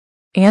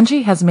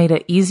Angie has made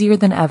it easier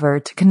than ever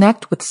to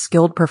connect with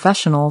skilled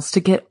professionals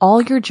to get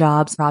all your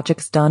jobs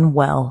projects done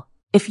well.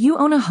 If you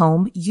own a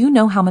home, you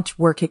know how much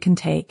work it can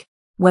take,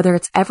 whether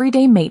it's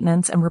everyday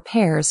maintenance and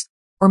repairs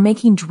or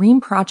making dream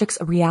projects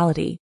a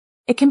reality.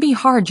 It can be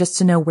hard just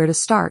to know where to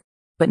start,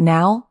 but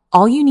now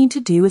all you need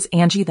to do is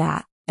Angie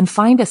that and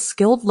find a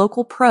skilled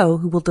local pro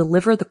who will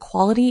deliver the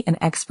quality and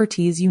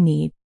expertise you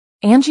need.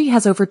 Angie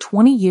has over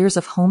 20 years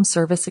of home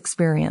service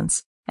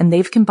experience, and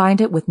they've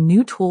combined it with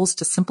new tools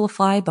to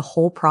simplify the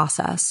whole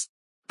process.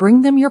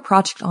 Bring them your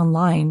project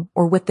online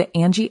or with the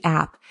Angie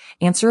app,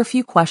 answer a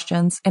few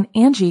questions, and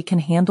Angie can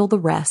handle the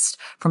rest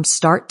from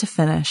start to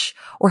finish,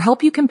 or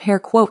help you compare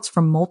quotes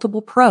from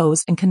multiple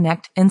pros and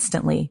connect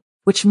instantly,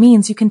 which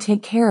means you can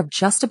take care of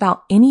just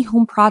about any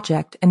home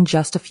project in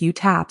just a few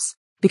taps.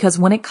 Because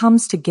when it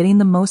comes to getting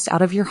the most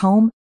out of your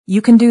home,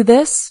 you can do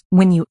this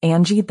when you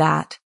Angie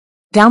that.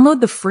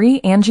 Download the free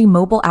Angie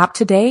mobile app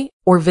today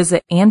or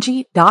visit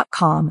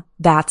Angie.com.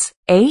 That's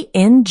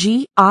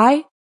ANGI.com.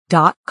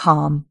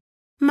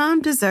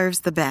 Mom deserves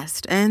the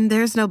best, and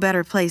there's no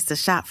better place to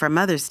shop for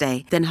Mother's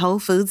Day than Whole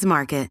Foods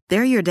Market.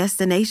 They're your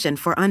destination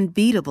for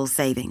unbeatable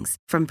savings,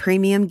 from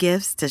premium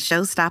gifts to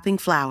show-stopping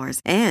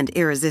flowers and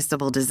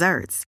irresistible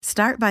desserts.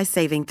 Start by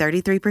saving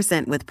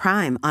 33% with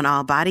Prime on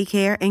all body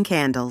care and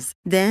candles.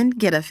 Then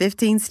get a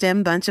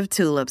 15-stem bunch of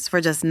tulips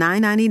for just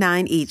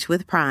 $9.99 each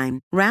with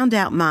Prime. Round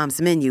out Mom's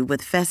menu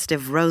with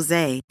festive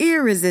rosé,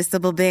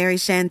 irresistible berry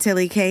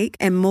chantilly cake,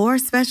 and more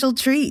special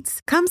treats.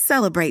 Come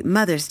celebrate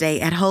Mother's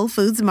Day at Whole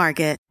Foods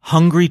Market.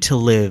 Hungry to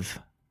Live.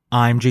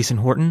 I'm Jason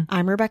Horton.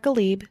 I'm Rebecca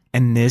Lieb.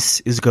 And this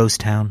is Ghost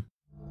Town.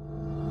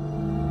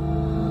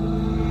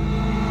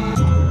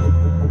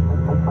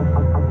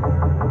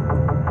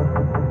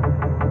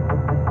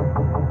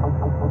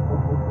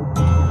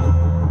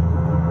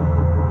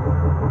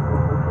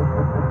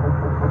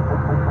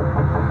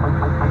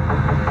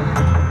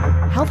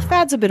 Health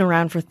fads have been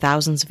around for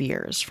thousands of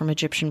years, from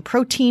Egyptian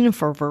protein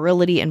for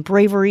virility and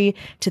bravery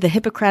to the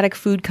Hippocratic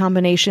food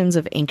combinations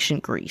of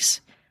ancient Greece.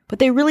 But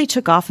they really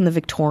took off in the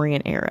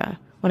Victorian era,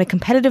 when a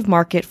competitive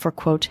market for,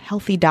 quote,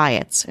 healthy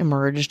diets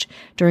emerged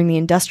during the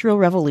Industrial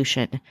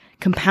Revolution,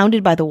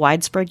 compounded by the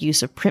widespread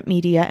use of print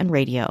media and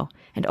radio,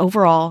 and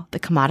overall, the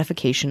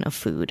commodification of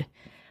food.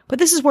 But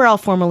this is where I'll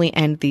formally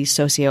end the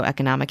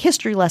socioeconomic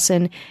history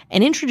lesson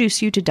and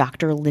introduce you to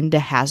Dr. Linda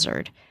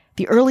Hazard,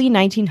 the early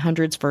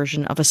 1900s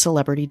version of a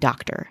celebrity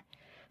doctor.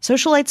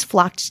 Socialites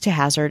flocked to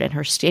Hazard and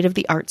her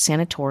state-of-the-art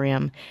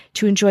sanatorium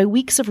to enjoy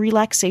weeks of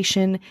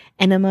relaxation,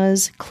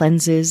 enemas,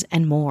 cleanses,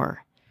 and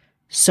more.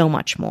 So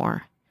much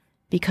more.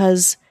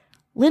 Because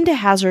Linda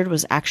Hazard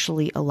was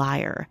actually a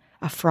liar,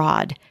 a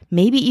fraud,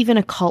 maybe even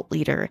a cult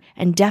leader,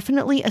 and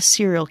definitely a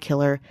serial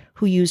killer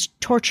who used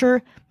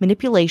torture,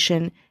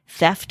 manipulation,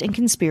 theft, and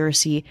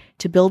conspiracy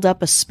to build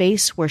up a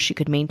space where she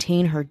could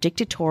maintain her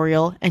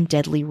dictatorial and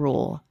deadly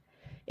rule.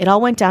 It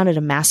all went down at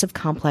a massive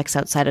complex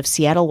outside of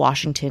Seattle,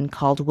 Washington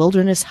called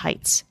Wilderness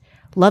Heights,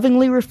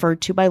 lovingly referred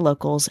to by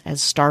locals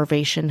as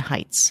Starvation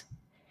Heights.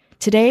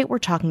 Today, we're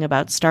talking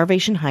about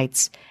Starvation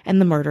Heights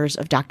and the murders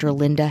of Dr.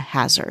 Linda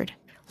Hazard.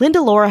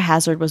 Linda Laura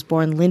Hazard was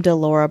born Linda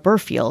Laura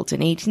Burfield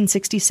in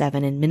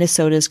 1867 in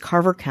Minnesota's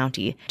Carver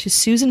County to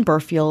Susan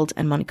Burfield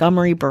and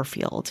Montgomery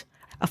Burfield,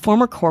 a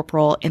former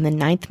corporal in the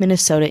 9th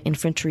Minnesota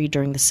Infantry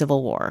during the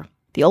Civil War.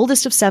 The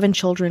oldest of 7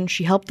 children,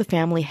 she helped the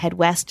family head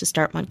west to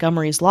start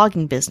Montgomery's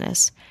logging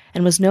business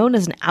and was known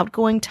as an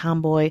outgoing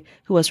tomboy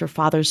who was her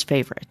father's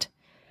favorite.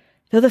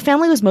 Though the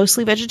family was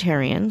mostly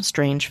vegetarian,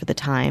 strange for the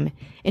time,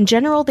 in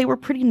general they were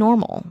pretty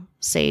normal,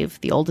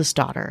 save the oldest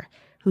daughter,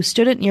 who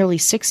stood at nearly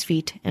 6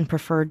 feet and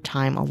preferred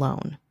time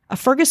alone. A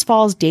Fergus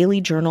Falls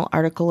Daily Journal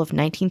article of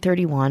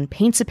 1931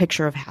 paints a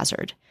picture of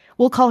Hazard.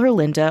 We'll call her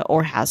Linda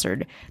or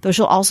Hazard, though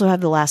she'll also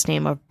have the last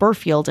name of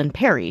Burfield and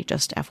Perry,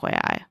 just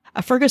FYI.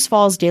 A Fergus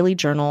Falls Daily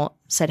Journal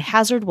said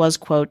Hazard was,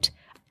 quote,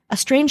 a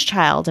strange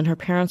child, and her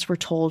parents were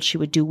told she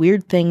would do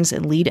weird things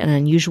and lead an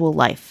unusual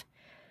life.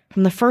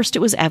 From the first, it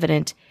was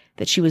evident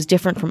that she was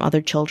different from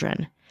other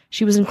children.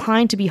 She was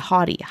inclined to be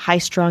haughty,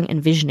 high-strung,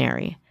 and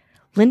visionary.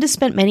 Linda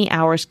spent many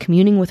hours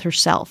communing with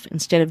herself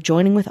instead of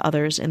joining with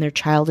others in their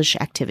childish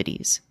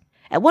activities.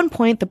 At one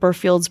point, the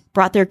Burfields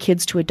brought their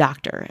kids to a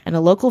doctor, and a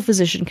local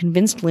physician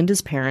convinced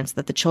Linda's parents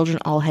that the children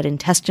all had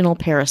intestinal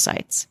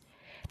parasites.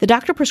 The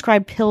doctor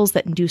prescribed pills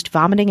that induced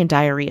vomiting and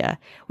diarrhea,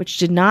 which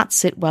did not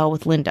sit well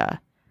with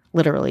Linda,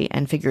 literally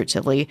and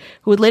figuratively,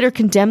 who would later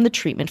condemn the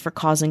treatment for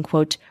causing,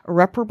 quote,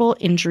 irreparable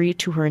injury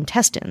to her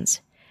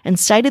intestines, and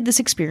cited this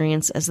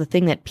experience as the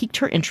thing that piqued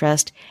her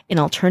interest in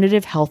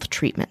alternative health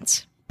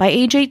treatments. By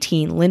age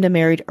 18, Linda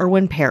married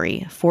Irwin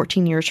Perry,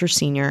 14 years her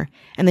senior,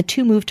 and the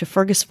two moved to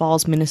Fergus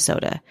Falls,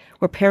 Minnesota,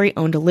 where Perry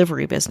owned a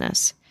livery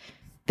business.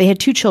 They had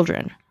 2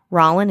 children,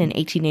 Rollin in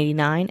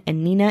 1889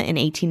 and Nina in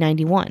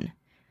 1891.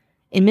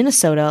 In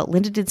Minnesota,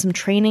 Linda did some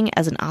training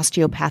as an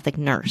osteopathic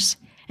nurse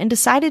and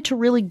decided to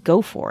really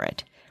go for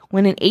it,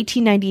 when in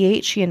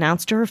 1898 she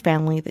announced to her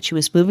family that she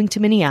was moving to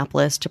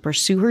Minneapolis to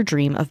pursue her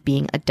dream of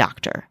being a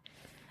doctor.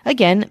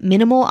 Again,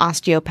 minimal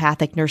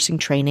osteopathic nursing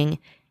training,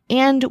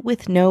 and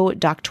with no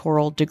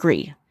doctoral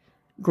degree.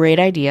 Great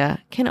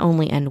idea, can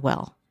only end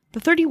well.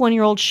 The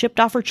 31-year-old shipped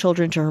off her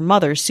children to her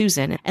mother,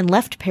 Susan, and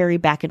left Perry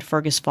back in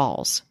Fergus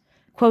Falls.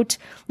 Quote,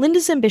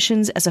 Linda's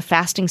ambitions as a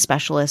fasting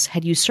specialist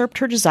had usurped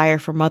her desire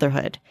for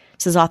motherhood,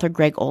 says author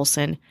Greg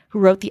Olson, who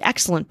wrote the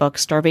excellent book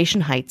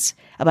Starvation Heights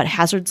about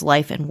Hazard's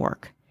life and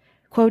work.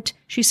 Quote,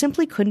 she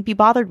simply couldn't be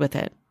bothered with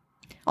it.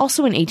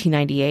 Also in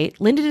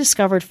 1898, Linda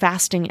discovered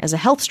fasting as a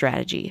health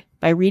strategy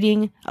by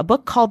reading a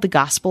book called The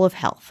Gospel of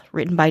Health,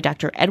 written by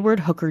Dr.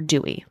 Edward Hooker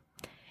Dewey.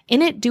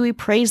 In it, Dewey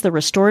praised the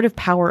restorative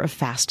power of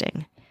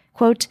fasting.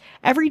 Quote,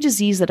 every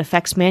disease that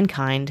affects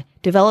mankind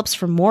develops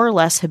from more or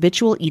less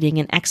habitual eating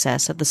in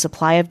excess of the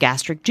supply of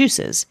gastric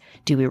juices,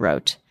 Dewey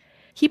wrote.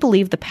 He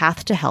believed the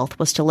path to health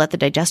was to let the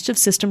digestive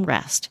system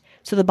rest,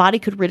 so the body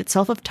could rid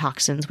itself of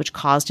toxins which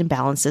caused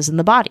imbalances in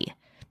the body.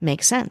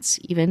 Makes sense,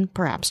 even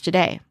perhaps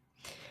today.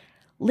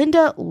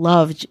 Linda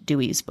loved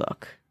Dewey's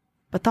book,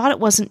 but thought it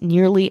wasn't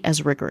nearly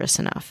as rigorous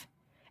enough.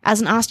 As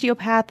an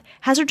osteopath,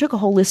 Hazard took a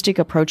holistic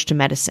approach to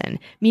medicine,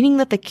 meaning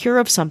that the cure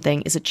of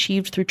something is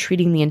achieved through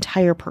treating the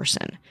entire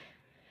person.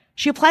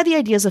 She applied the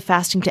ideas of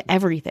fasting to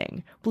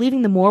everything,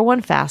 believing the more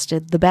one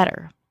fasted, the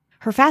better.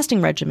 Her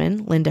fasting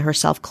regimen, Linda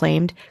herself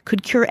claimed,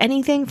 could cure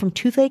anything from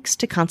toothaches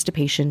to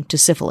constipation to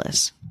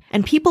syphilis.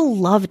 And people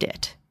loved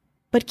it.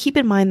 But keep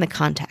in mind the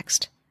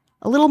context.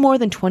 A little more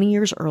than 20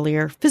 years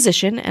earlier,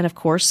 physician and, of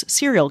course,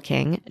 cereal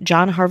king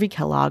John Harvey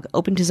Kellogg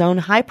opened his own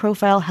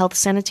high-profile health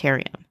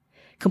sanitarium,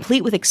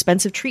 complete with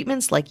expensive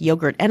treatments like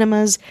yogurt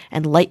enemas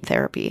and light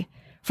therapy,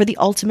 for the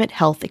ultimate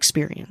health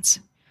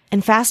experience.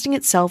 And fasting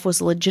itself was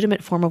a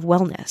legitimate form of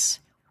wellness.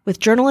 With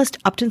journalist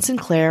Upton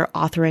Sinclair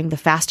authoring The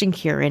Fasting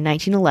Cure in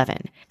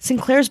 1911,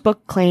 Sinclair's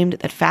book claimed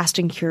that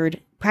fasting cured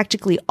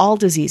practically all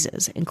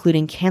diseases,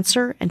 including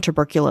cancer and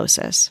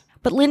tuberculosis.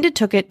 But Linda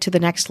took it to the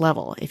next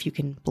level, if you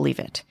can believe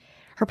it.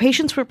 Her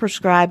patients were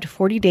prescribed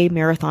 40-day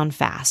marathon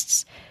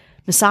fasts,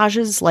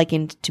 massages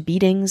likened to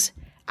beatings,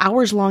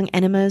 hours-long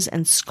enemas,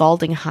 and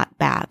scalding hot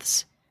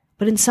baths.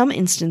 But in some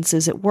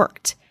instances it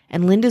worked,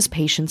 and Linda's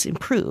patients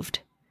improved.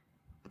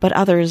 But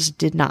others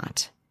did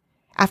not.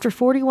 After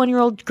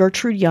 41-year-old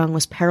Gertrude Young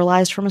was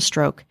paralyzed from a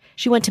stroke,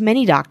 she went to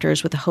many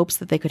doctors with the hopes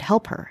that they could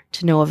help her,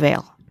 to no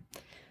avail.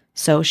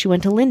 So she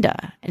went to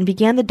Linda and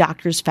began the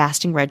doctor's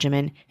fasting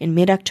regimen in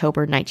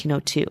mid-October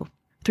 1902.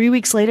 3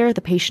 weeks later,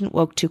 the patient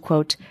woke to,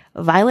 quote,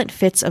 violent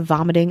fits of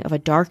vomiting of a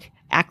dark,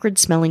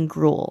 acrid-smelling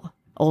gruel,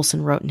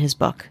 Olson wrote in his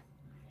book.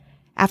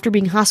 After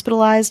being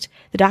hospitalized,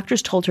 the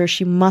doctors told her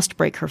she must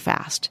break her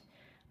fast,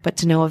 but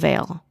to no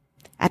avail.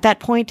 At that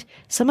point,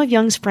 some of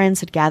Young's friends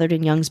had gathered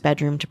in Young's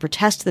bedroom to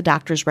protest the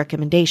doctor's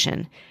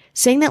recommendation,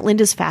 saying that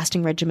Linda's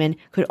fasting regimen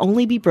could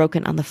only be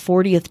broken on the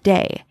 40th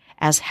day,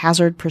 as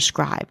Hazard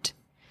prescribed.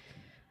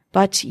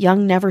 But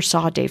Young never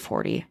saw day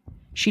 40.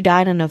 She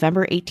died on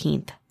November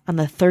 18th, on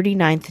the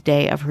 39th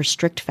day of her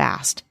strict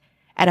fast,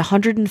 at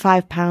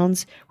 105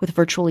 pounds with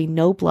virtually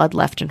no blood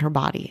left in her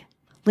body.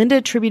 Linda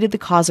attributed the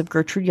cause of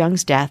Gertrude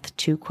Young's death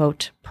to,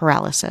 quote,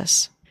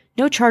 paralysis.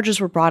 No charges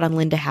were brought on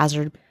Linda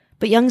Hazard,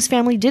 but Young's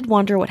family did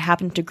wonder what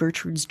happened to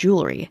Gertrude's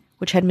jewelry,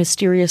 which had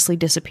mysteriously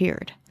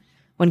disappeared.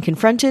 When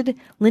confronted,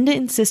 Linda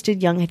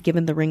insisted Young had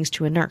given the rings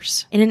to a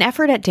nurse. In an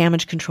effort at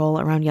damage control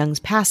around Young's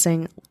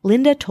passing,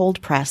 Linda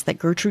told press that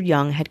Gertrude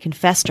Young had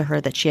confessed to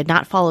her that she had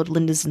not followed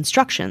Linda's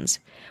instructions,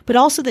 but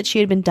also that she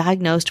had been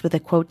diagnosed with a,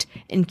 quote,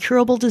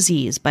 incurable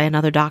disease by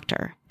another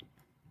doctor.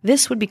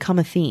 This would become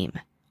a theme.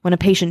 When a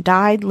patient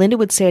died, Linda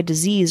would say a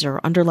disease or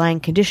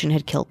underlying condition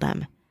had killed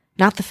them,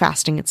 not the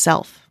fasting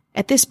itself.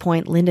 At this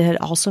point, Linda had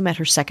also met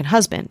her second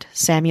husband,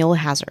 Samuel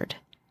Hazard.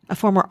 A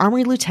former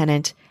Army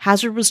lieutenant,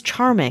 Hazard was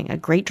charming, a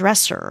great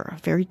dresser,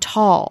 very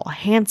tall,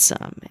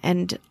 handsome,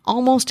 and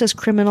almost as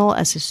criminal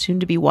as his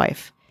soon-to-be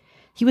wife.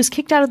 He was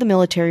kicked out of the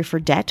military for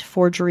debt,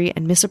 forgery,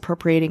 and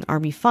misappropriating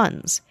Army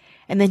funds,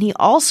 and then he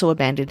also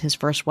abandoned his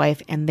first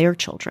wife and their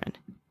children.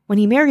 When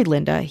he married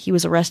Linda, he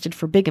was arrested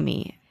for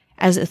bigamy,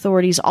 as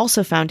authorities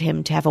also found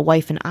him to have a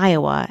wife in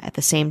Iowa at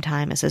the same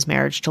time as his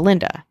marriage to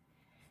Linda.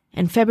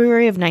 In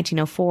February of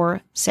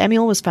 1904,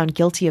 Samuel was found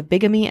guilty of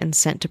bigamy and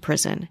sent to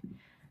prison.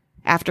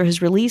 After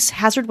his release,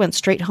 Hazard went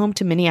straight home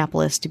to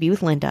Minneapolis to be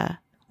with Linda,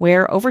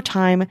 where, over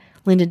time,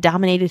 Linda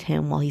dominated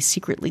him while he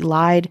secretly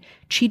lied,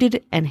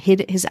 cheated, and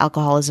hid his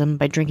alcoholism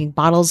by drinking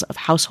bottles of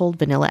household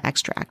vanilla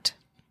extract.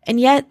 And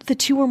yet, the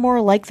two were more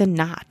alike than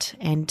not,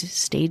 and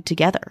stayed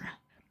together.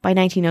 By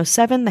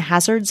 1907, the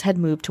Hazards had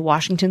moved to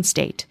Washington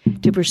State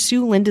to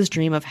pursue Linda's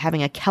dream of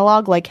having a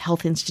Kellogg-like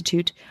health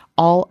institute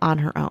all on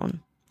her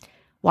own.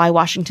 Why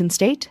Washington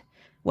State?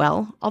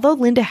 Well, although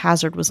Linda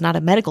Hazard was not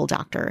a medical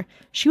doctor,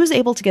 she was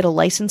able to get a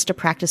license to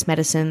practice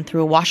medicine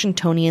through a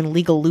Washingtonian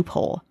legal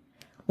loophole,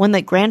 one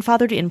that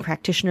grandfathered in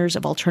practitioners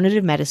of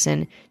alternative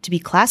medicine to be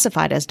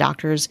classified as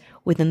doctors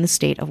within the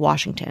state of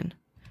Washington.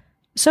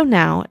 So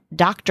now,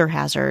 Dr.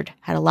 Hazard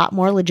had a lot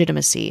more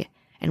legitimacy,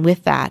 and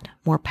with that,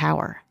 more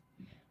power.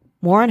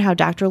 More on how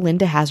Dr.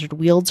 Linda Hazard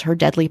wields her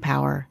deadly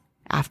power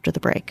after the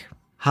break.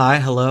 Hi,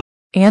 hello.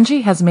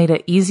 Angie has made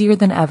it easier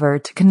than ever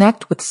to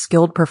connect with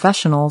skilled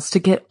professionals to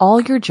get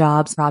all your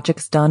jobs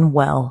projects done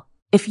well.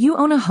 If you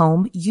own a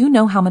home, you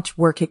know how much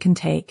work it can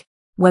take,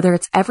 whether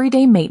it's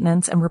everyday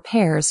maintenance and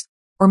repairs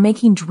or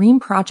making dream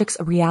projects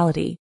a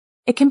reality.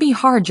 It can be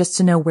hard just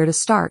to know where to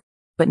start,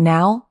 but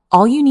now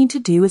all you need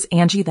to do is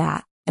Angie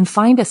that and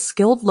find a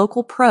skilled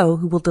local pro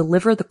who will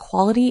deliver the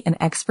quality and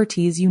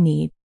expertise you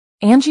need.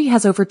 Angie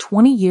has over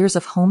 20 years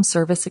of home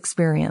service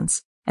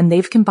experience, and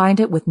they've combined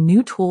it with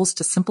new tools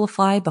to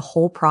simplify the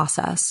whole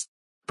process.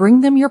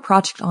 Bring them your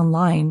project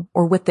online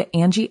or with the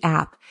Angie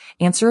app,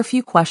 answer a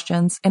few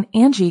questions, and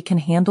Angie can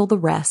handle the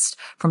rest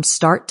from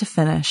start to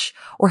finish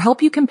or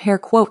help you compare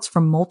quotes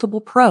from multiple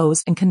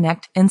pros and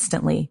connect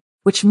instantly,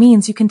 which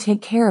means you can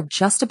take care of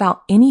just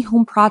about any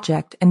home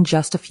project in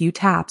just a few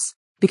taps.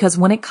 Because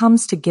when it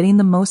comes to getting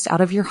the most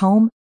out of your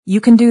home, you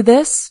can do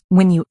this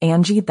when you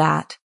Angie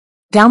that.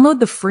 Download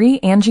the free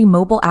Angie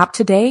mobile app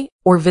today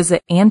or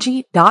visit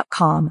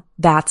Angie.com.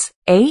 That's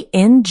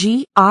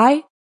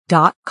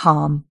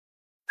ANGI.com.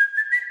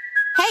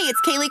 Hey,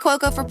 it's Kaylee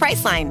Cuoco for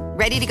Priceline.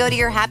 Ready to go to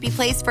your happy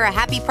place for a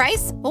happy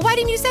price? Well, why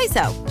didn't you say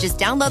so? Just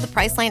download the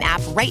Priceline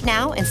app right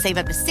now and save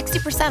up to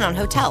 60% on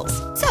hotels.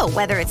 So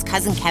whether it's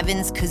Cousin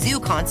Kevin's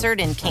Kazoo Concert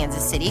in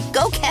Kansas City,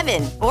 go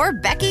Kevin, or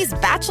Becky's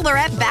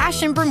Bachelorette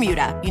Bash in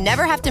Bermuda, you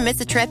never have to miss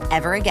a trip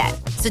ever again.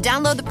 So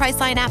download the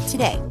Priceline app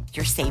today.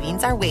 Your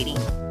savings are waiting.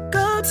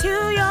 Go to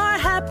your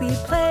happy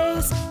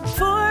place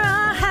for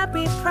a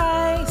happy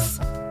price.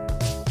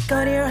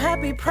 Go to your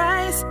happy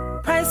price,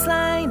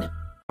 Priceline.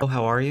 Oh,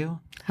 how are you?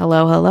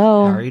 Hello,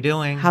 hello. How are you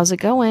doing? How's it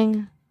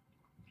going?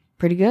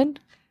 Pretty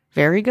good?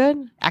 Very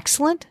good?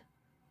 Excellent?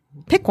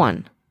 Pick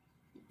one.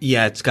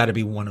 Yeah, it's got to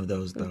be one of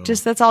those, though.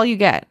 Just that's all you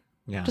get.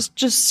 Yeah.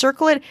 Just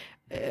circle it.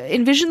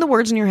 Envision the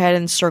words in your head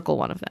and circle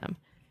one of them.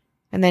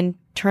 And then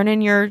turn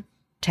in your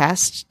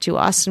test to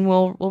us and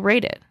we'll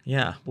rate it.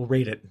 Yeah, we'll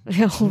rate it.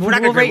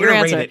 We'll rate your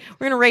answer. We're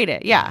going to rate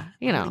it. Yeah,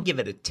 you know. Give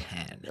it a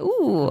 10.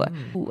 Ooh.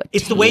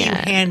 It's 10. The way you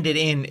hand it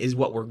in is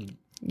what we're rating.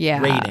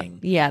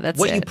 Yeah, that's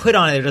what you put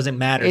on it doesn't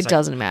matter. It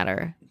doesn't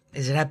matter.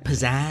 Does it have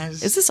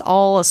pizzazz? Is this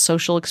all a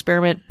social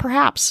experiment?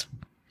 Perhaps.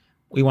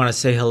 We want to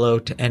say hello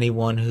to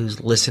anyone who's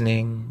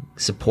listening,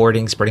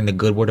 supporting, spreading the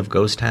good word of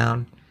Ghost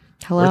Town.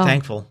 Hello. We're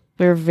thankful.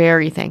 We're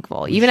very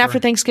thankful. Even after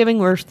Thanksgiving,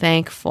 we're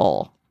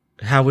thankful.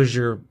 How was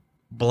your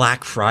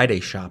Black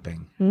Friday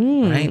shopping?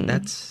 Right?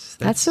 That's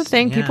the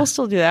thing. Yeah. People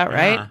still do that,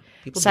 right?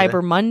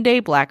 Cyber Monday,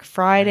 Black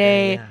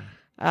Friday,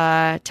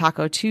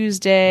 Taco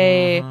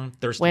Tuesday,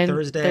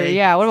 Thursday.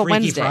 Yeah. What about Freaky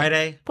Wednesday?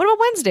 Friday. What about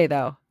Wednesday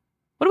though?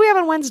 What do we have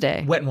on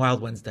Wednesday? Wet and Wild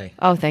Wednesday.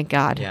 Oh, thank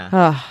God.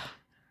 Yeah.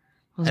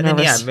 And then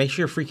make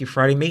sure Freaky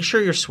Friday. Make sure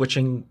you're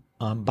switching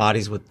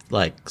bodies with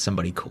like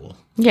somebody cool.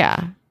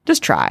 Yeah.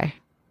 Just try.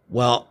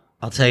 Well,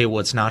 I'll tell you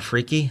what's not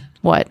freaky.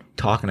 What?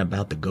 Talking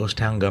about the Ghost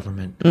Town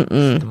government.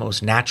 It's the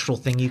most natural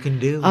thing you can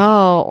do.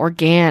 Oh,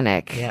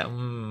 organic. Yeah.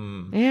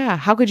 Yeah.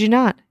 How could you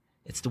not?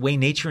 It's the way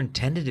nature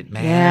intended it,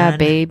 man. Yeah,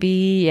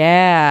 baby.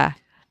 Yeah.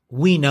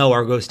 We know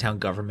our Ghost Town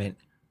government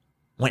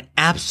went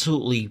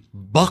absolutely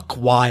buck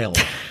wild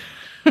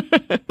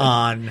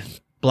on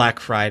Black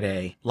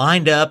Friday.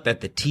 Lined up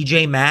at the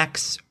TJ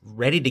Maxx,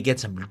 ready to get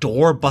some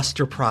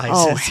doorbuster prizes.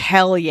 Oh,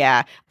 hell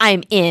yeah.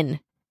 I'm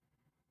in.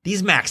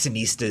 These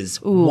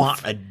Maxinistas want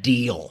a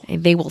deal.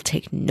 And they will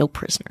take no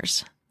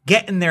prisoners.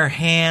 Getting their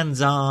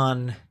hands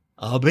on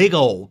a big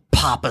old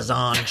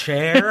Papazon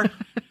chair.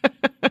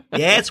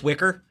 Yeah, it's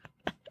wicker.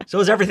 So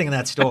is everything in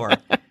that store.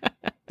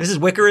 This is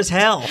wicker as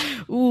hell.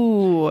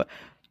 Ooh.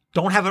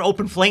 Don't have an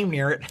open flame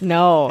near it.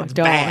 No, it's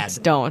don't. Bad.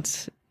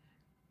 Don't.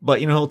 But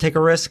you know who'll take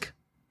a risk?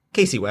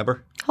 Casey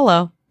Weber.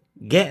 Hello.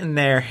 Getting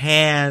their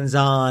hands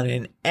on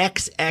an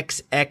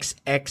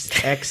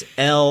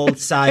XXXXXL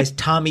size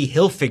Tommy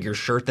Hilfiger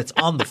shirt that's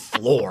on the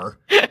floor.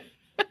 But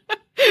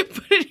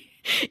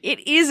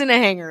it is in a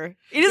hanger.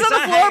 It is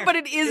on the floor, but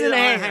it is in a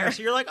hanger.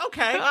 So you're like,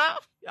 okay.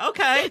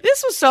 Okay.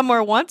 This was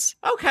somewhere once.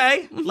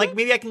 Okay. Like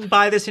maybe I can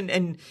buy this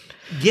and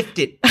gift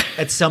it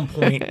at some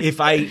point if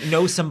I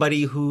know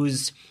somebody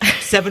who's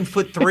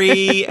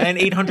 7'3" and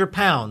 800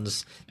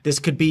 pounds. This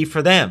could be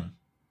for them.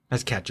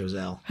 That's Kat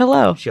Joselle.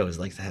 Hello. She always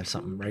likes to have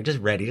something right, just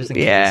ready, just in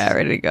case. Yeah,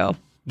 ready to go.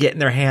 Getting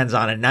their hands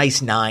on a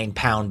nice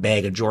 9-pound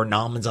bag of Jordan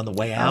almonds on the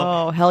way out.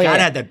 Oh, hell yeah.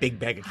 Gotta have that big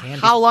bag of candy.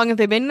 How long have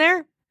they been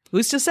there?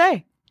 Who's to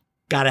say?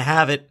 Gotta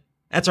have it.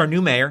 That's our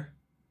new mayor,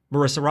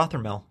 Marissa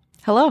Rothermel.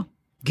 Hello.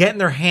 Getting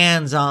their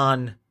hands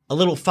on a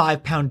little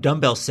 5-pound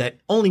dumbbell set.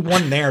 Only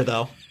one there,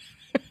 though.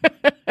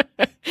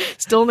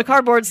 Still in the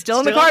cardboard. Still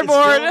in the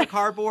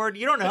cardboard.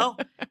 You don't know.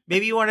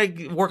 Maybe you want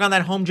to work on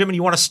that home gym and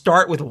you want to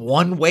start with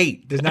one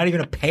weight. There's not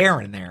even a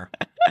pair in there.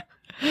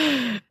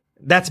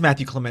 That's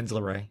Matthew Clemens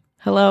LeRae.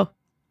 Hello.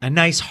 A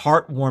nice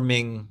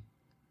heartwarming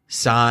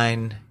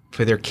sign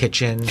for their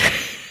kitchen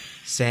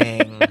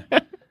saying,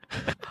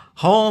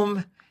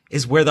 home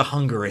is where the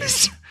hunger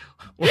is.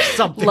 Or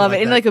something. Love like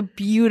it. In that. like a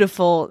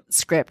beautiful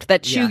script.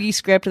 That chuggy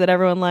script that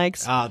everyone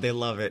likes. Oh, they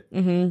love it.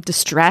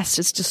 Distressed.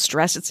 It's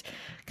distressed. It's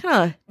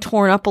kind of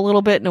torn up a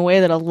little bit in a way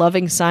that a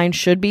loving sign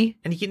should be.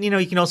 And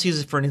you can also use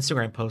it for an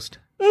Instagram post.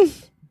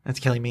 That's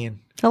Kelly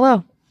Meehan.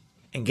 Hello.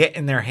 And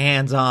getting their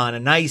hands on a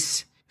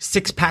nice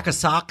 6-pack of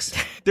socks.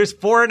 There's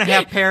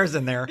 4.5 pairs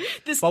in there.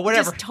 But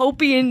whatever.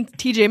 Dystopian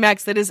TJ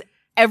Maxx that is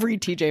every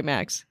TJ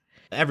Maxx.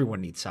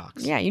 Everyone needs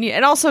socks. Yeah, you need,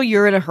 and also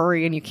you're in a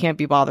hurry and you can't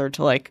be bothered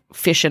to like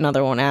fish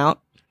another one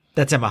out.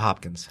 That's Emma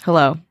Hopkins.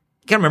 Hello.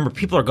 You gotta remember,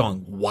 people are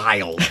going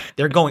wild.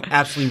 They're going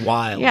absolutely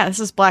wild. Yeah, this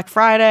is Black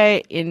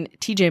Friday in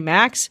TJ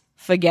Maxx.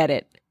 Forget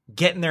it.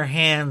 Getting their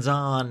hands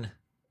on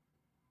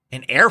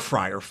an air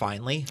fryer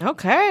finally.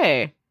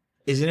 Okay.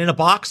 Is it in a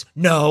box?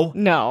 No.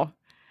 No.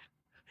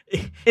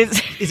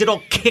 Is it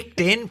all kicked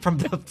in from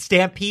the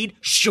Stampede?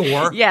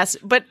 Sure. Yes,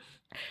 but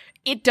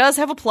it does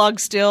have a plug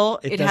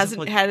still. It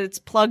hasn't had its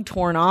plug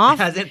torn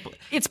off.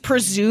 It's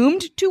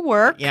presumed to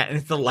work. Yeah, and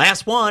it's the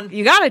last one.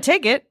 You gotta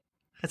take it.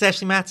 That's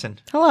Ashley Matson.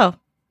 Hello.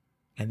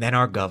 And then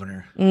our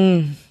governor,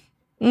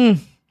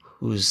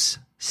 who's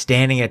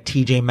standing at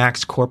TJ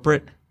Maxx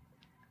corporate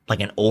like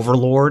an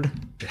overlord.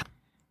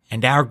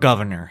 And our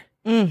governor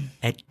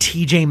at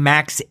TJ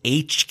Maxx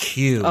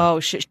HQ. Oh,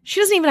 she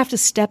doesn't even have to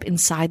step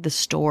inside the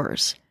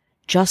stores.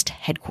 Just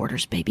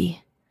headquarters,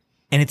 baby.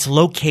 And it's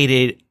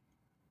located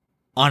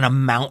on a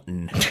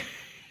mountain.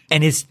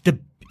 And it's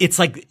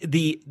like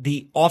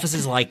the office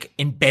is like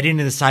embedded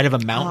into the side of a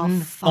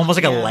mountain, almost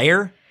like a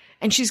layer.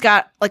 And she's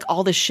got like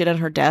all this shit on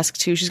her desk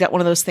too. She's got one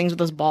of those things with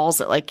those balls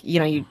that like, you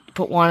know, you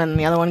put one and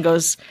the other one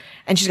goes,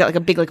 and she's got like a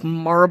big like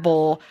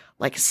marble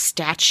like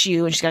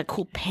statue, and she's got a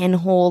cool pen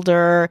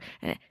holder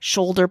and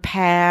shoulder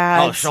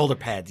pads. Oh, shoulder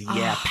pads.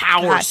 Yeah.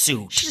 Power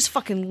suit. She's just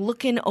fucking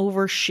looking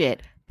over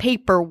shit.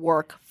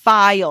 Paperwork,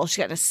 files. She's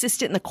got an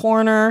assistant in the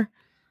corner.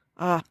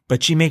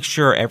 But she makes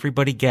sure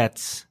everybody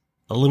gets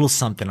a little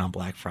something on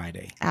Black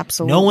Friday.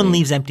 Absolutely. No one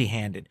leaves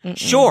empty-handed.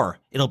 Sure,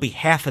 it'll be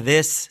half of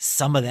this,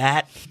 some of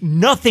that.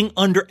 Nothing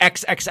under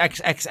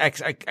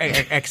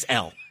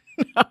XXXXXXXL.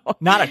 No.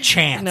 Not a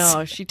chance.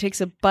 No, she takes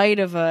a bite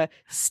of a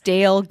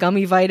stale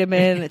gummy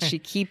vitamin that she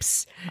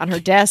keeps on her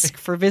desk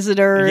for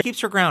visitors. It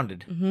keeps her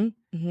grounded.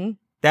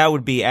 That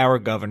would be our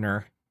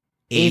governor,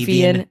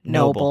 Avian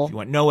Noble. If you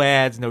want no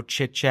ads, no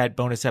chit-chat,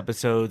 bonus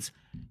episodes,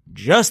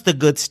 just the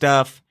good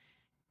stuff,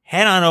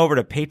 head on over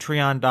to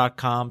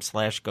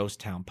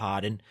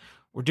patreon.com/ghosttownpod. And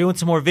we're doing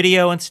some more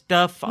video and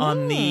stuff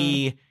on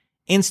the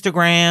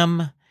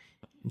Instagram.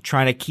 I'm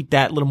trying to keep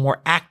that a little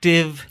more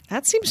active.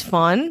 That seems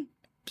fun.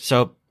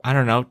 So, I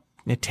don't know,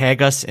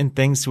 tag us in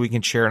things so we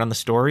can share it on the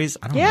stories.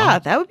 I don't know. Yeah,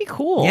 that would be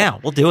cool. Yeah,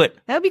 we'll do it.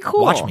 That would be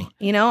cool. Watch me.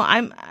 You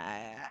know,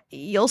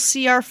 you'll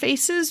see our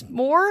faces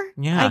more,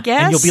 yeah. I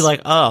guess. And you'll be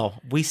like, oh,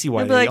 we see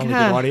why they only do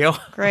audio.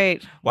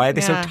 Great. Why are they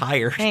so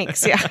tired?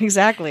 Thanks. Yeah,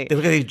 exactly. They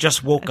look like they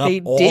just woke up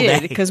all day.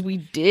 day. Because we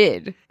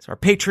did. So our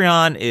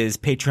Patreon is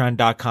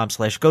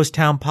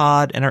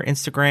patreon.com/ghosttownpod, and our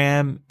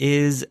Instagram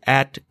is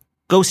at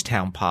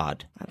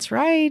ghosttownpod. That's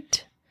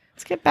right.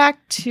 Let's get back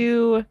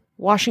to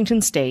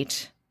Washington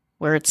State,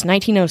 where it's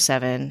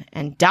 1907,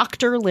 and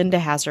Dr. Linda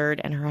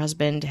Hazard and her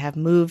husband have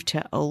moved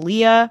to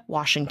Olea,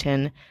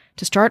 Washington,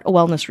 to start a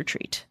wellness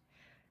retreat,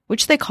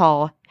 which they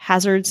call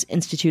Hazard's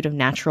Institute of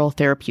Natural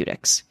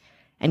Therapeutics.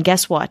 And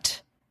guess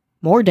what?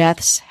 More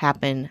deaths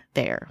happen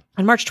there.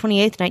 On March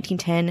 28th,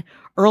 1910,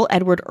 Earl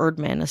Edward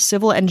Erdman, a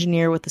civil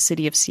engineer with the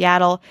city of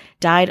Seattle,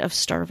 died of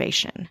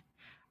starvation.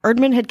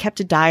 Erdman had kept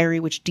a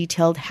diary which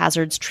detailed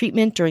Hazard's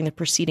treatment during the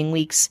preceding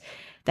weeks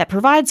that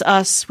provides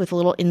us with a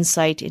little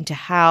insight into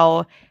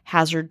how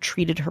Hazard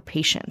treated her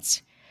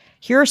patients.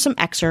 Here are some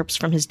excerpts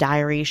from his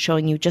diary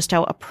showing you just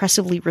how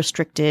oppressively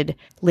restricted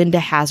Linda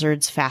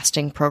Hazard's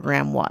fasting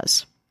program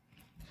was.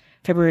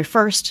 February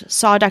 1st,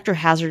 saw Dr.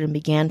 Hazard and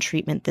began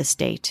treatment this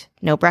date.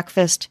 No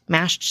breakfast,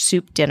 mashed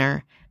soup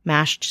dinner,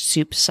 mashed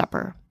soup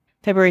supper.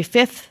 February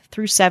 5th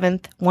through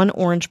 7th, 1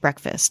 orange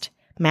breakfast,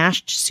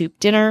 mashed soup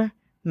dinner,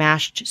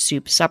 mashed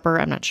soup supper.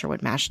 I'm not sure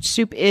what mashed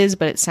soup is,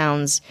 but it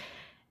sounds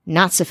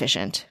not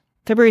sufficient.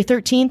 February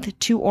 13th,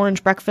 2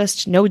 orange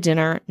breakfast, no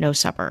dinner, no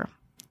supper.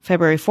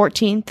 February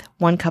 14th,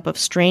 1 cup of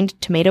strained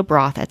tomato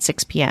broth at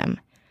 6 p.m.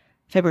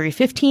 February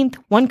 15th,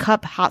 1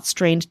 cup hot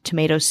strained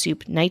tomato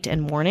soup night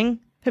and morning.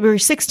 February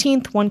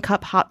 16th, 1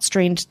 cup hot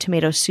strained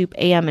tomato soup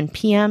a.m. and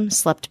p.m.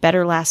 Slept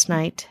better last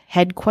night.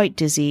 Head quite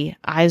dizzy.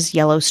 Eyes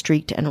yellow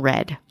streaked and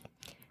red.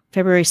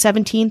 February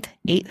 17th,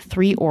 ate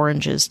 3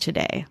 oranges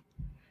today.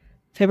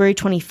 February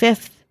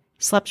 25th,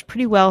 slept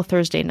pretty well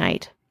Thursday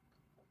night.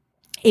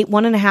 Ate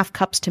 1.5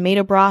 cups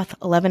tomato broth,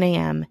 11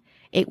 a.m.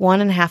 Ate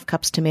 1.5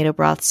 cups tomato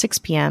broth, 6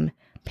 p.m.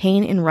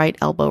 Pain in right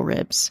elbow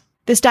ribs.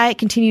 This diet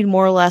continued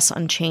more or less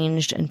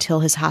unchanged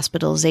until his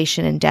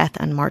hospitalization and death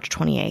on March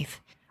 28th.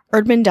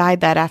 Erdman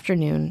died that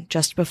afternoon,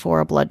 just before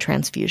a blood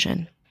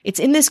transfusion. It's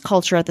in this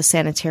culture at the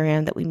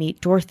sanitarium that we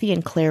meet Dorothy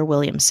and Claire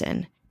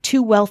Williamson,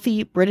 2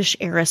 wealthy British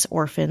heiress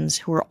orphans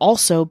who are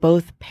also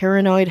both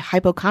paranoid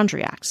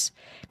hypochondriacs,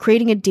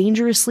 creating a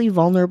dangerously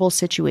vulnerable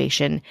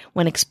situation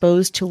when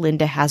exposed to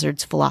Linda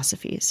Hazard's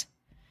philosophies.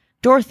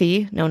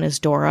 Dorothy, known as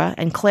Dora,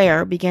 and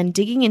Claire began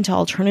digging into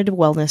alternative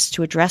wellness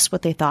to address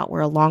what they thought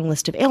were a long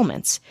list of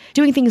ailments,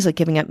 doing things like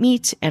giving up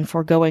meat and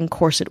foregoing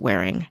corset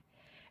wearing.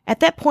 At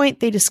that point,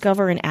 they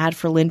discover an ad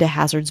for Linda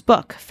Hazard's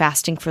book,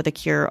 Fasting for the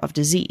Cure of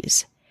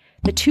Disease.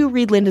 The two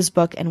read Linda's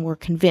book and were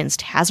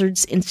convinced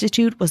Hazard's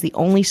Institute was the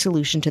only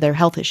solution to their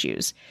health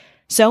issues.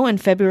 So in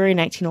February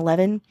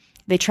 1911,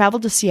 they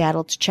traveled to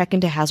Seattle to check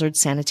into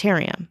Hazard's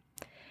sanitarium.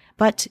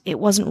 But it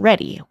wasn't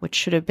ready, which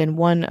should have been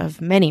one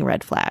of many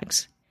red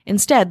flags.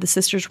 Instead, the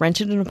sisters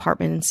rented an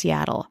apartment in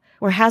Seattle,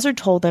 where Hazard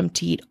told them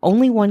to eat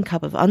only 1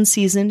 cup of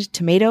unseasoned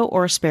tomato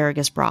or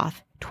asparagus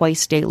broth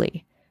twice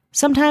daily.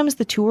 Sometimes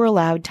the two were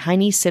allowed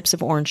tiny sips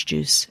of orange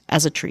juice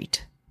as a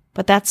treat.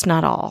 But that's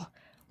not all.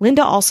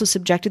 Linda also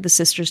subjected the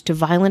sisters to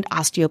violent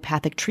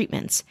osteopathic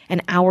treatments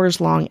and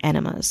hours-long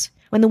enemas.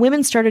 When the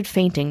women started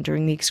fainting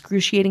during the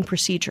excruciating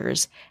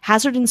procedures,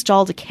 Hazard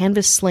installed a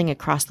canvas sling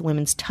across the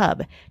women's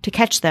tub to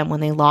catch them when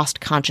they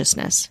lost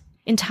consciousness.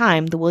 In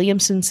time, the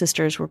Williamson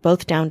sisters were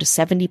both down to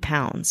 70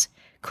 pounds,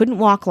 couldn't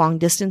walk long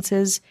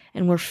distances,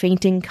 and were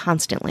fainting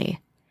constantly.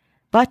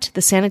 But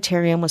the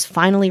sanitarium was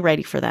finally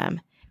ready for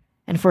them,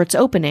 and for its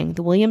opening,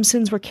 the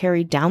Williamsons were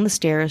carried down the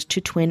stairs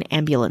to twin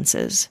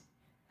ambulances.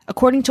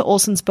 According to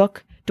Olson's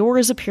book,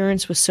 Dora's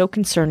appearance was so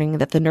concerning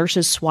that the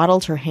nurses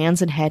swaddled her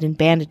hands and head in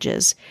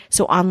bandages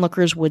so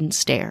onlookers wouldn't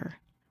stare.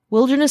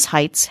 Wilderness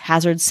Heights,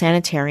 Hazard's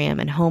sanitarium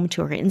and home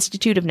to her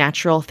Institute of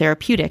Natural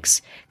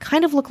Therapeutics,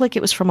 kind of looked like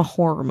it was from a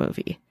horror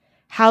movie.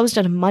 Housed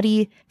on a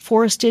muddy,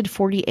 forested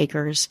 40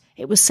 acres,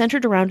 it was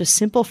centered around a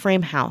simple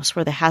frame house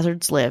where the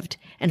Hazards lived,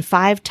 and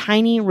 5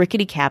 tiny,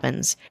 rickety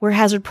cabins, where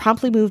Hazard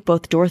promptly moved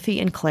both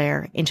Dorothy and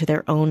Claire into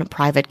their own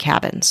private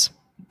cabins.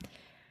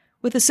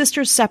 With the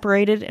sisters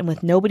separated and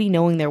with nobody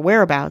knowing their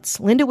whereabouts,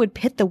 Linda would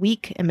pit the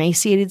weak,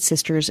 emaciated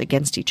sisters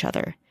against each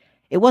other.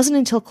 It wasn't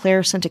until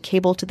Claire sent a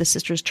cable to the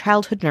sisters'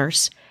 childhood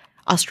nurse,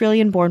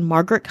 Australian-born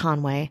Margaret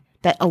Conway,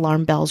 that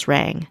alarm bells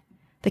rang.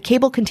 The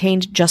cable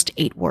contained just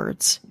 8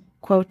 words.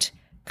 Quote,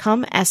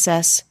 "Come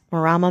SS,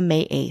 Marama,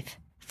 May 8th.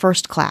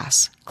 First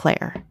class,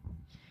 Claire."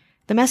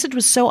 The message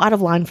was so out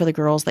of line for the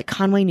girls that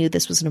Conway knew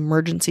this was an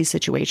emergency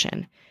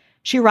situation.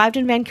 She arrived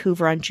in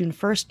Vancouver on June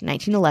 1st,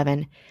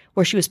 1911,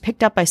 where she was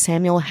picked up by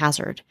Samuel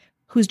Hazard,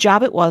 whose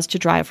job it was to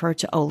drive her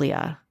to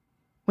Olea.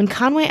 When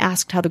Conway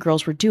asked how the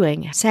girls were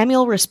doing,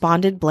 Samuel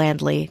responded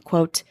blandly,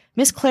 quote,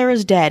 "Miss Claire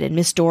is dead and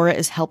Miss Dora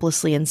is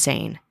helplessly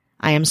insane.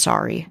 I am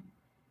sorry."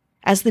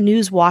 As the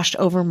news washed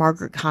over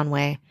Margaret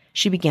Conway,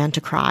 she began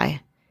to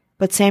cry.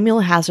 But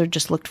Samuel Hazard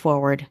just looked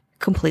forward,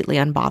 completely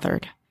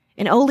unbothered.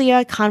 In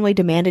Olea, Conway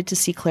demanded to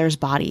see Claire's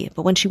body,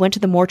 but when she went to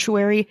the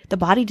mortuary, the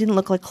body didn't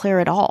look like Claire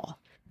at all.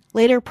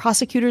 Later,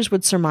 prosecutors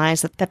would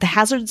surmise that the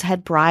Hazards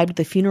had bribed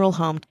the funeral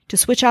home to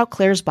switch out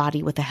Claire's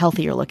body with a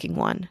healthier-looking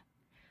one.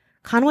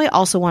 Conway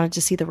also wanted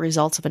to see the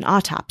results of an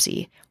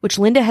autopsy, which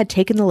Linda had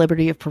taken the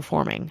liberty of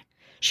performing.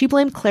 She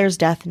blamed Claire's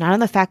death not on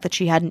the fact that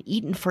she hadn't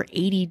eaten for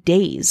 80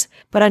 days,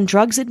 but on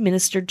drugs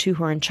administered to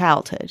her in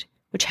childhood,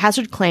 which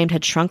Hazard claimed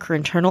had shrunk her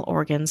internal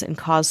organs and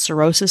caused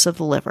cirrhosis of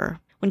the liver.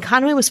 When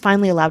Conway was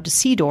finally allowed to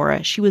see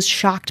Dora, she was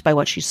shocked by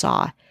what she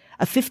saw,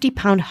 a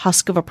 50-pound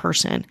husk of a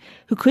person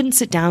who couldn't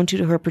sit down due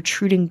to her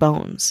protruding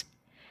bones.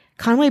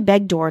 Conway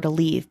begged Dora to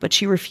leave, but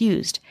she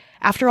refused.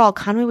 After all,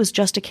 Conway was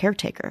just a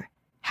caretaker.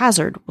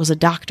 Hazard was a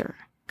doctor.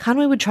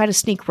 Conway would try to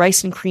sneak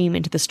rice and cream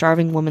into the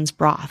starving woman's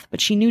broth,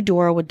 but she knew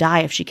Dora would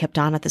die if she kept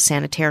on at the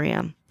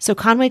sanitarium. So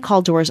Conway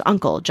called Dora's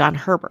uncle, John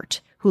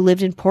Herbert, who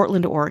lived in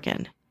Portland,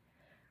 Oregon.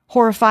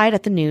 Horrified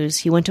at the news,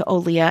 he went to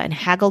Olea and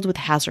haggled with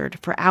Hazard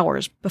for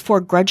hours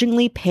before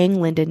grudgingly paying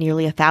Linda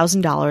nearly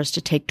 $1,000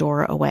 to take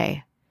Dora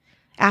away.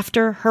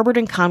 After, Herbert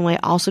and Conway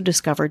also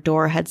discovered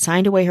Dora had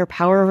signed away her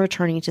power of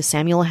attorney to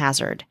Samuel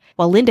Hazard,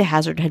 while Linda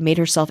Hazard had made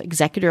herself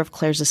executor of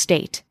Claire's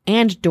estate,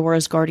 and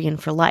Dora's guardian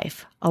for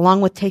life,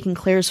 along with taking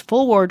Claire's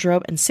full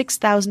wardrobe and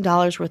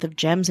 $6,000 worth of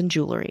gems and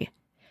jewelry.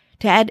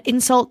 To add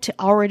insult to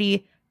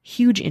already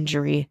huge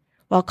injury,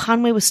 while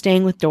Conway was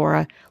staying with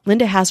Dora,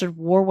 Linda Hazard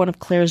wore one of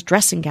Claire's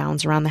dressing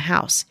gowns around the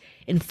house,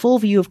 in full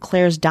view of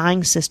Claire's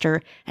dying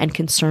sister and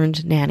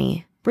concerned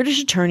nanny.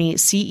 British attorney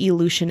C.E.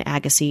 Lucian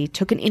Agassiz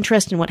took an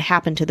interest in what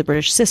happened to the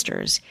British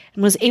sisters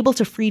and was able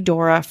to free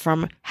Dora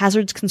from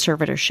Hazard's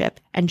conservatorship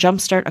and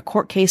jumpstart a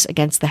court case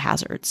against the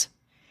Hazards.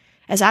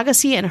 As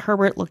Agassiz and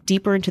Herbert looked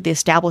deeper into the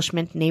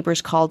establishment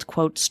neighbors called,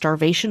 quote,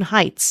 Starvation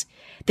Heights,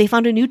 they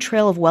found a new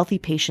trail of wealthy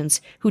patients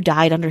who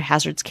died under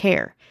Hazard's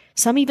care,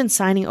 some even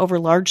signing over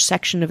large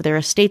sections of their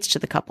estates to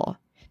the couple.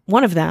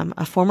 One of them,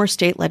 a former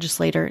state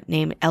legislator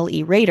named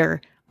L.E.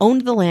 Rader,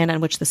 owned the land on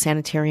which the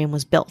sanitarium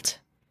was built.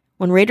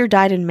 When Rader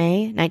died in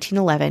May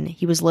 1911,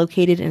 he was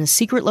located in a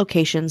secret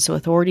location so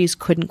authorities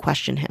couldn't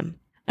question him.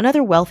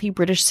 Another wealthy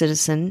British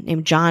citizen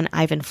named John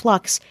Ivan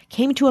Flux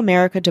came to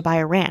America to buy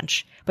a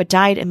ranch, but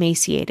died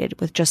emaciated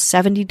with just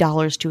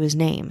 $70 to his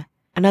name.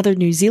 Another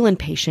New Zealand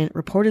patient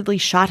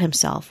reportedly shot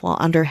himself while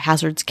under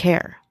Hazard's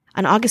care.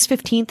 On August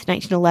 15,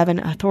 1911,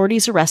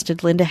 authorities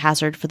arrested Linda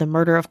Hazard for the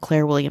murder of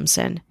Claire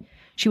Williamson.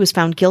 She was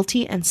found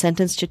guilty and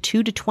sentenced to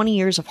 2 to 20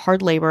 years of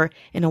hard labor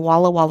in a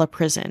Walla Walla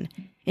prison,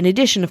 in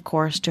addition, of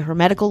course, to her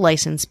medical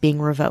license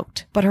being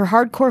revoked. But her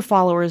hardcore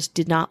followers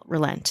did not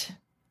relent.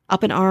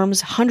 Up in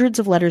arms, hundreds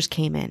of letters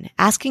came in,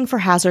 asking for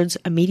Hazard's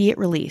immediate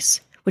release,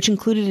 which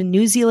included a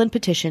New Zealand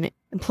petition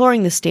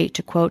imploring the state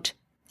to, quote,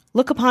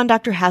 look upon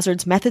Dr.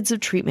 Hazard's methods of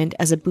treatment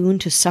as a boon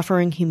to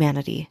suffering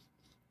humanity.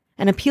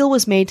 An appeal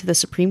was made to the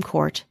Supreme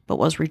Court, but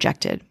was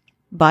rejected.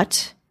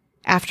 But,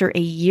 after a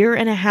year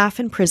and a half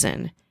in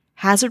prison,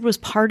 Hazard was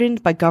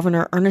pardoned by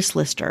Governor Ernest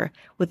Lister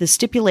with the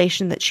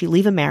stipulation that she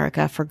leave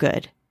America for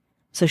good.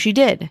 So she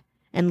did,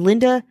 and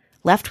Linda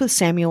left with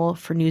Samuel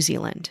for New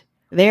Zealand.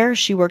 There,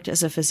 she worked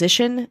as a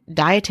physician,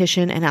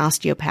 dietitian, and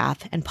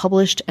osteopath, and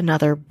published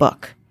another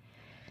book.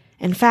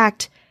 In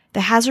fact,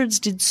 the Hazards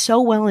did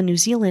so well in New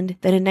Zealand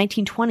that in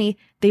 1920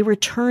 they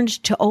returned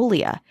to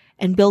Olia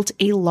and built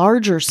a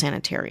larger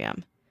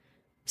sanitarium.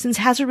 Since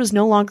Hazard was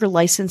no longer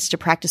licensed to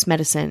practice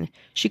medicine,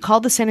 she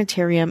called the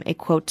sanitarium a,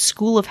 quote,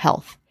 school of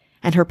health,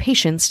 and her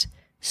patients,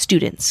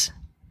 students.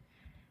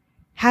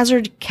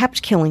 Hazard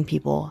kept killing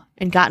people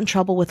and got in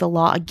trouble with the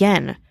law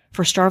again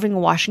for starving a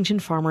Washington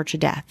farmer to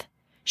death.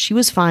 She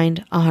was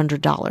fined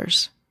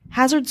 $100.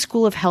 Hazard's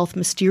School of Health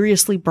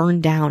mysteriously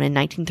burned down in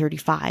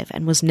 1935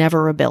 and was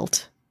never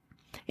rebuilt.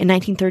 In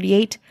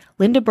 1938,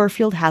 Linda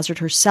Burfield Hazard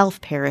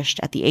herself perished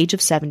at the age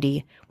of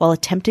 70 while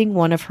attempting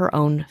one of her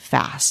own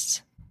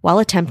fasts.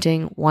 Though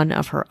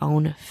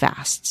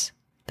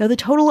the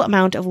total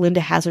amount of Linda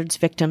Hazard's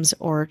victims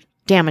or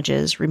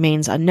damages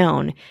remains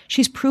unknown,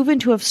 she's proven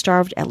to have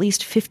starved at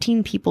least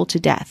 15 people to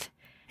death,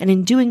 and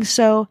in doing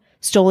so,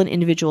 stolen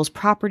individuals'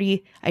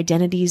 property,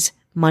 identities,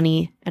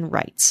 money, and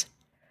rights.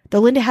 Though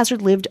Linda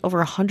Hazard lived over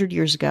 100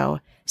 years ago,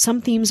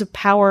 some themes of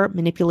power,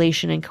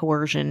 manipulation, and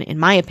coercion, in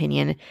my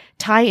opinion,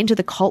 tie into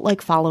the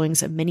cult-like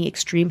followings of many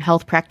extreme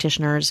health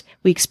practitioners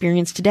we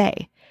experience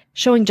today,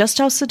 showing just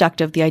how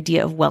seductive the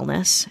idea of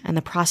wellness and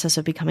the process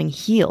of becoming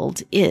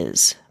healed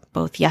is,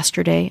 both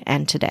yesterday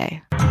and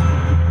today.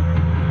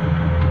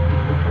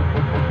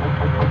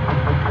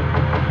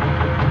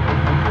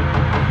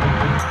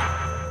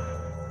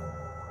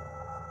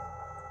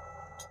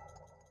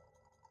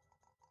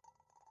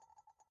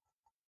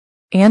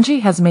 Angie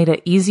has made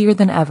it easier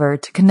than ever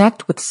to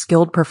connect with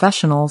skilled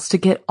professionals to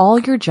get all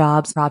your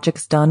jobs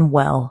projects done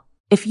well.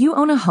 If you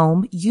own a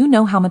home, you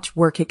know how much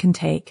work it can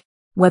take,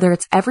 whether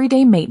it's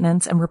everyday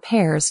maintenance and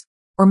repairs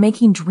or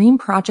making dream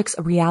projects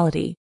a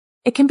reality.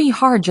 It can be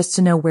hard just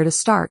to know where to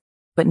start,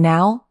 but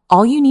now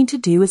all you need to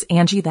do is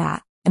Angie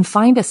that and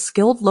find a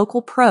skilled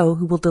local pro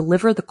who will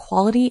deliver the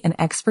quality and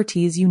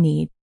expertise you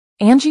need.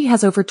 Angie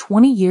has over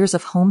 20 years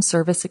of home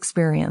service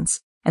experience,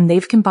 and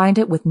they've combined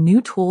it with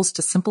new tools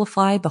to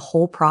simplify the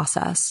whole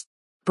process.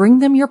 Bring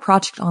them your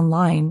project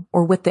online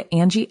or with the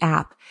Angie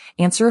app,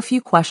 answer a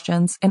few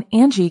questions, and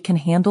Angie can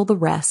handle the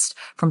rest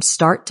from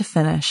start to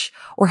finish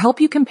or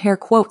help you compare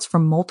quotes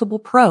from multiple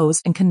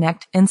pros and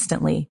connect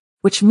instantly,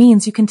 which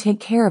means you can take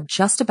care of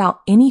just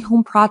about any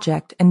home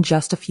project in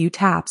just a few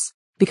taps.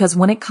 Because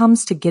when it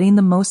comes to getting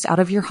the most out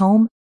of your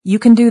home, you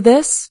can do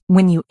this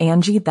when you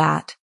Angie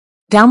that.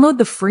 Download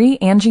the free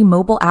Angie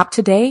mobile app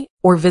today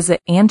or visit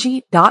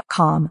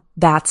Angie.com.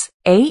 That's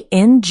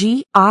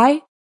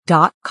ANGI.com.